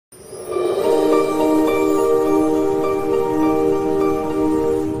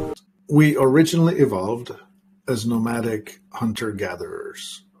We originally evolved as nomadic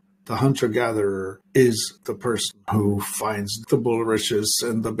hunter-gatherers. The hunter-gatherer is the person who finds the bulrushes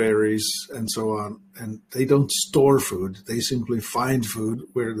and the berries and so on. And they don't store food. They simply find food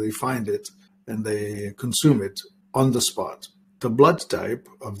where they find it and they consume it on the spot. The blood type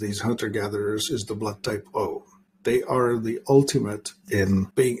of these hunter-gatherers is the blood type O. They are the ultimate in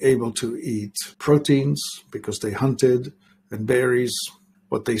being able to eat proteins because they hunted, and berries.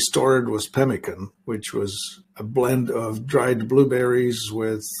 What they stored was pemmican, which was a blend of dried blueberries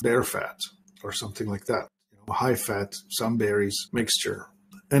with bear fat or something like that. High fat, some berries mixture.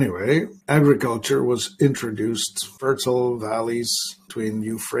 Anyway, agriculture was introduced, fertile valleys between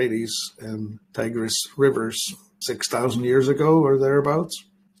Euphrates and Tigris rivers 6,000 years ago or thereabouts.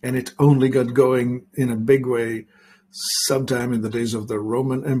 And it only got going in a big way sometime in the days of the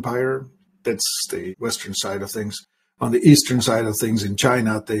Roman Empire. That's the western side of things. On the eastern side of things in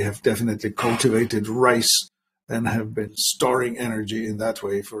China, they have definitely cultivated rice and have been storing energy in that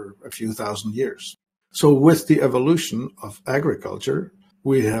way for a few thousand years. So with the evolution of agriculture,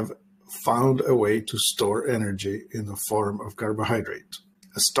 we have found a way to store energy in the form of carbohydrate,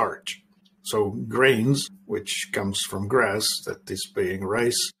 a starch. So grains, which comes from grass, that is being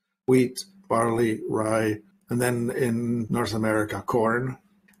rice, wheat, barley, rye, and then in North America, corn.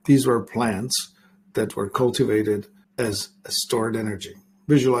 These were plants that were cultivated as a stored energy.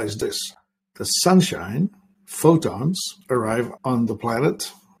 Visualize this. The sunshine, photons, arrive on the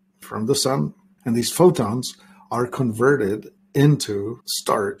planet from the sun, and these photons are converted into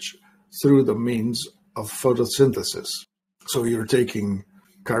starch through the means of photosynthesis. So you're taking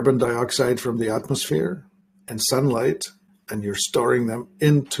carbon dioxide from the atmosphere and sunlight, and you're storing them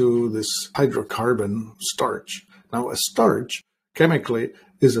into this hydrocarbon starch. Now, a starch, chemically,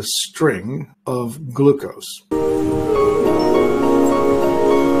 is a string of glucose.